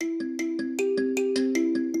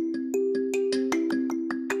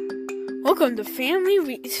Welcome to Family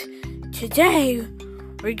Reads. Today,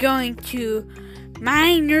 we're going to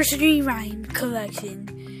my nursery rhyme collection,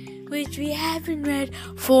 which we haven't read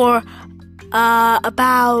for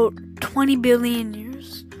about 20 billion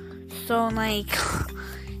years. So,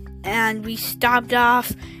 and we stopped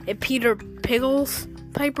off at Peter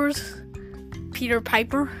Piper.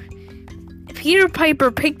 Peter Piper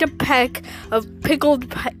picked a peck of pickled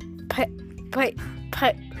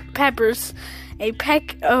peppers. A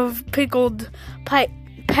peck of pickled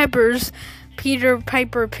peppers Peter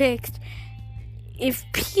Piper picked. If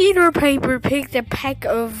Peter Piper picked a peck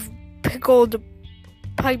of pickled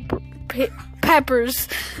peppers,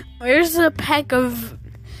 where's the peck of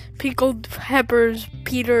pickled peppers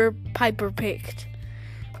Peter Piper picked?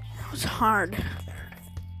 That was hard.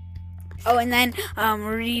 Oh, and then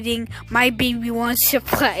we're reading My Baby Wants to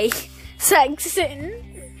Play section.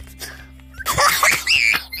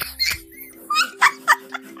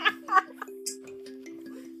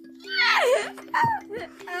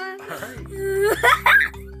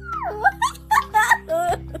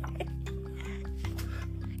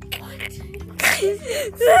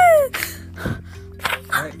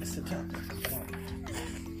 Alright, sit down.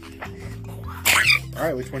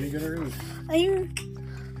 Alright, which one are you gonna read?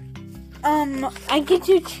 I get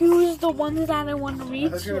to choose the ones that I want to read.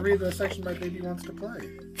 I was gonna read the section My Baby Wants to Play.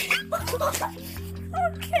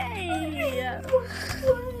 Okay.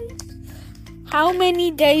 How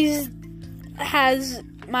many days has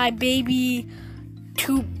my baby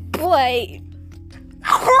to play?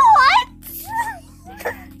 What?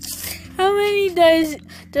 How many days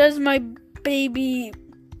does my baby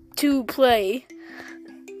to play?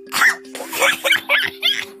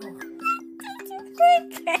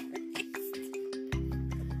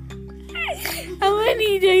 How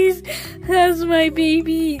many days has my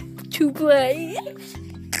baby to play?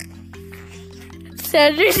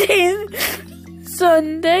 Saturday,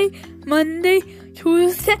 Sunday, Monday,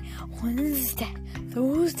 Tuesday, Wednesday,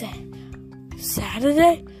 Thursday,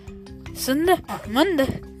 Saturday, Sunday,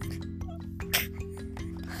 Monday.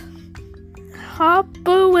 Hop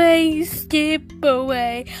away, skip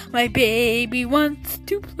away, my baby wants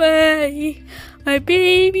to play. My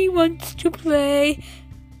baby wants to play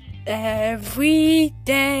every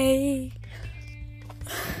day.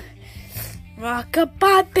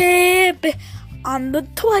 Rock-a-bye, baby, on the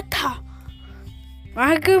Twitter.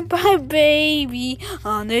 Rock-a-bye, baby,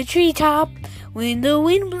 on the treetop. When the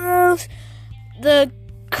wind blows, the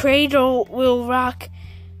cradle will rock.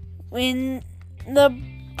 When the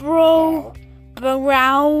brow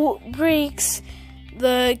breaks,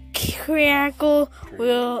 the crickle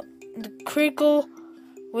will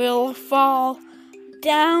fall.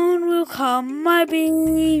 Down will come my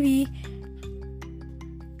baby,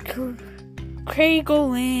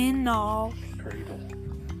 cradle and all.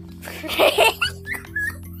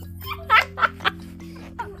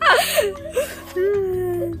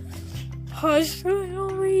 Hush, little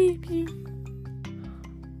baby.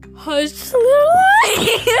 Hush, little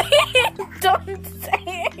baby. Don't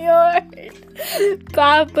say a word.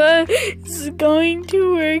 Papa is going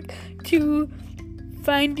to work to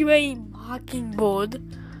find you a mockingbird.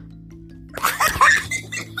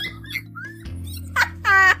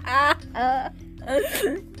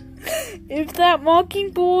 If that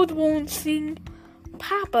mockingbird won't sing,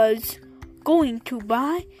 Papa's going to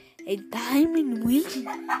buy a diamond ring.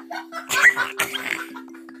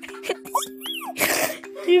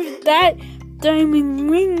 If that diamond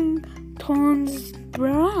ring turns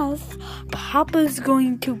brass, Papa's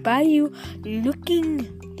going to buy you looking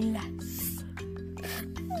glass.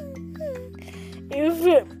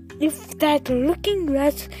 If that looking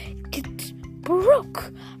glass gets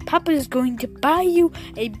broke, Papa's going to buy you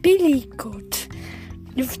a billy goat.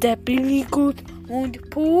 If that billy goat won't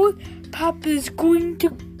pull, Papa's going to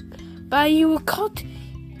buy you a cot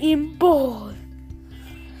and ball.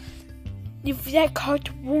 If that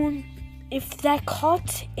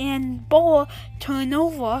cot and ball turn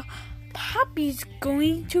over, Papa's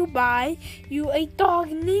going to buy you a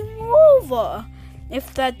dog named Rover.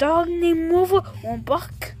 If that dog named Rover won't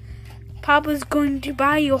bark, Papa's going to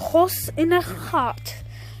buy you a horse in a cart.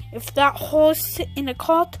 If that horse in a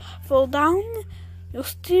cart fall down, you'll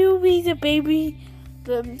still be the baby,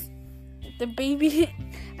 the baby.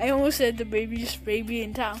 I almost said the baby's baby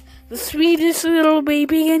in town. The sweetest little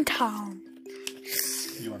baby in town.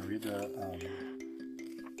 You want to read the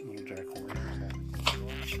Little Jack Horner?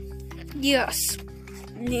 Yes.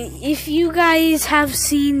 If you guys have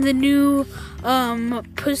seen the new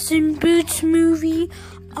Puss in Boots movie,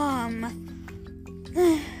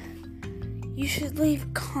 you should leave a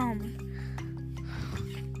comment.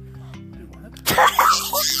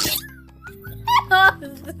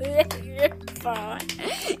 You're fine.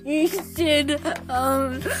 You should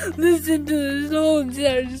listen to this whole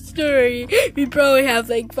entire story. We probably have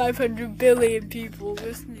like 500 billion people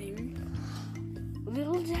listening.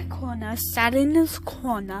 Little Jack Horner sat in his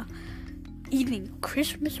corner eating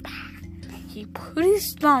Christmas pie. He put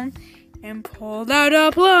his thumb and pulled out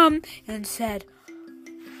a plum and said,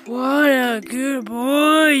 "What a good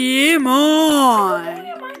boy am I?"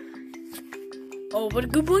 Oh, what a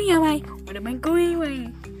good boy am I? What am I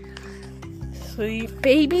going? Sleep,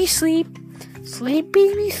 baby, sleep. Sleep,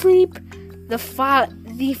 baby, sleep. The father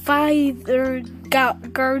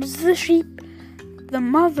guards the sheep. The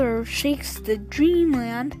mother shakes the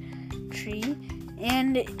dreamland tree,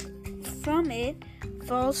 and from it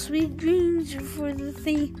fall sweet dreams for the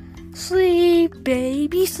thee. Sleep,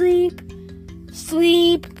 baby, sleep.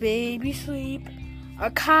 Sleep, baby, sleep. A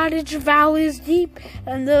cottage vow is deep,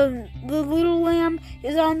 and the little lamb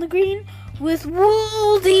is on the green with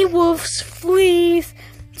woolly wolf's fleece,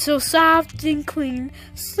 so soft and clean.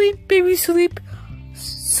 Sleep, baby, sleep.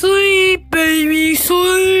 Sleep, baby,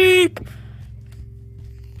 sleep.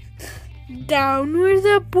 Down where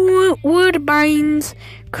the woodbines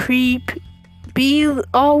creep, be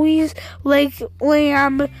always like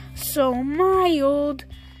lamb, so mild.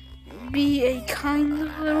 Be a kind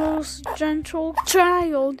little gentle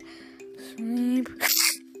child. Sleep,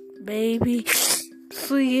 baby,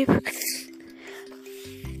 sleep.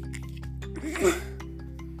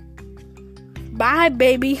 Bye,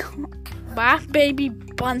 baby. Bye, baby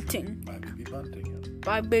bunting. Bye, baby bunting.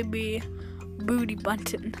 Bye, baby booty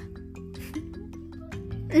bunting.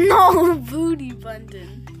 No, booty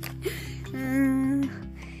bunting.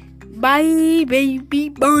 Bye, baby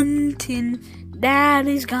bunting.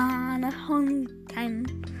 Daddy's gone a hunting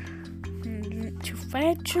to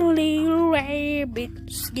fetch a little rabbit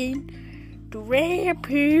skin to wrap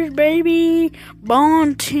his baby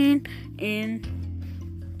bunting in.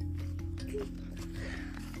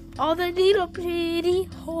 All the little pretty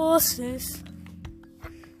horses.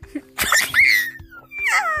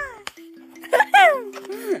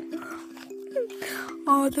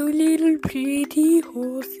 All the little pretty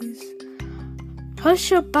horses.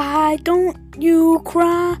 Hush-a-bye, don't you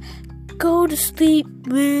cry. Go to sleep,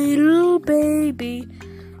 little baby.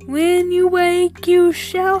 When you wake, you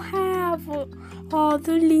shall have all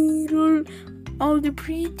the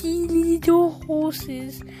pretty little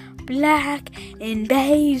horses, black and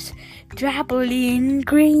beige, dappling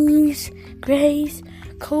grays,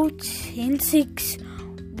 coats and 6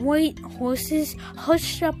 white horses.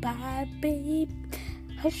 Hush-a-bye, babe.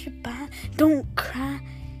 Hush-a-bye, don't cry,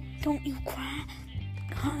 don't you cry.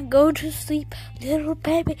 Go to sleep, little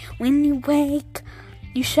baby. When you wake,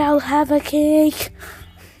 you shall have a cake.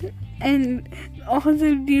 And all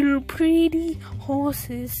the little pretty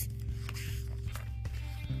horses.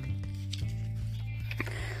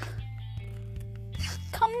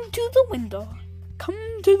 Come to the window.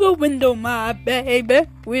 Come to the window, my baby,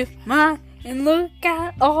 with my, and look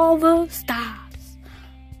at all the stars.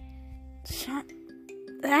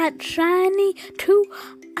 That shiny too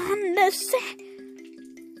on the set.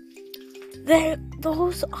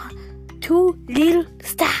 Those are 2 little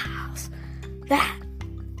stars that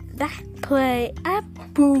play at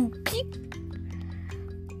Boo Peep.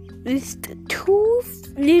 It's the 2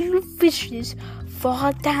 little fishes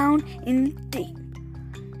fall down in the deep,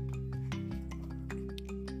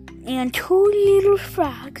 and 2 little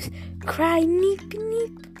frogs cry neep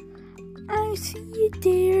neep. I see you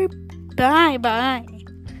there. Bye bye.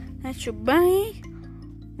 That's your bye.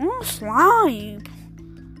 Oh, sleep.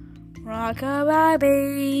 Rock-a-bye,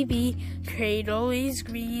 baby, cradle is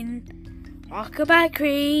green. Rock-a-bye,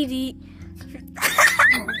 cradle.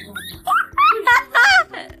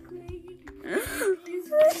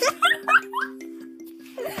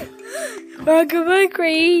 Rock-a-bye,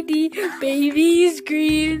 cradle, baby is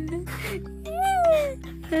green.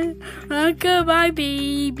 Rock-a-bye,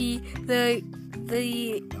 baby, the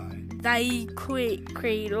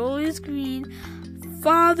cradle is green.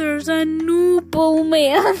 Father's a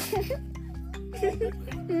nobleman.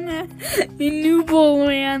 A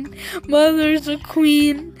nobleman. Mother's a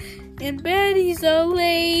queen. And Betty's a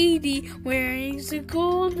lady wearing a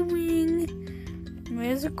gold ring.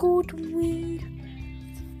 Wears a gold ring.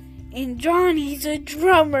 And Johnny's a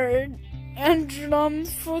drummer and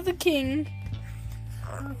drums for the king.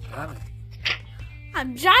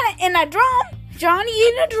 I'm Johnny in a drum. Johnny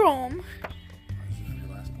in a drum.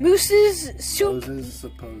 Moose's soup. Moose's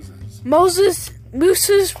suppooses.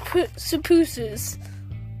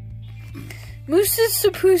 Moose's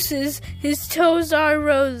suppooses his toes are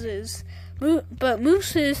roses. But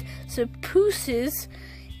Moose's suppooses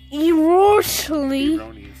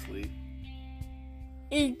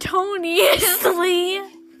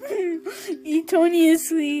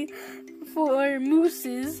erroneously for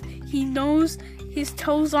mooses, he knows his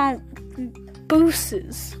toes aren't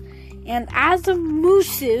booses. And as a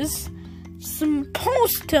mooses,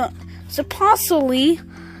 supposedly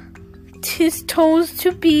his toes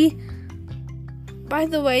to be. By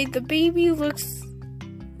the way, the baby looks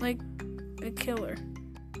like a killer.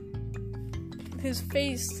 His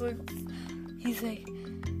face looks. He's like.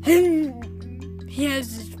 He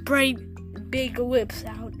has his bright, big lips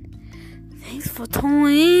out. Thanks for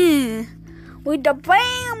tuning in with the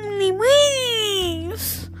family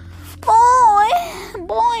wings. Bye.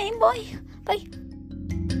 Bye.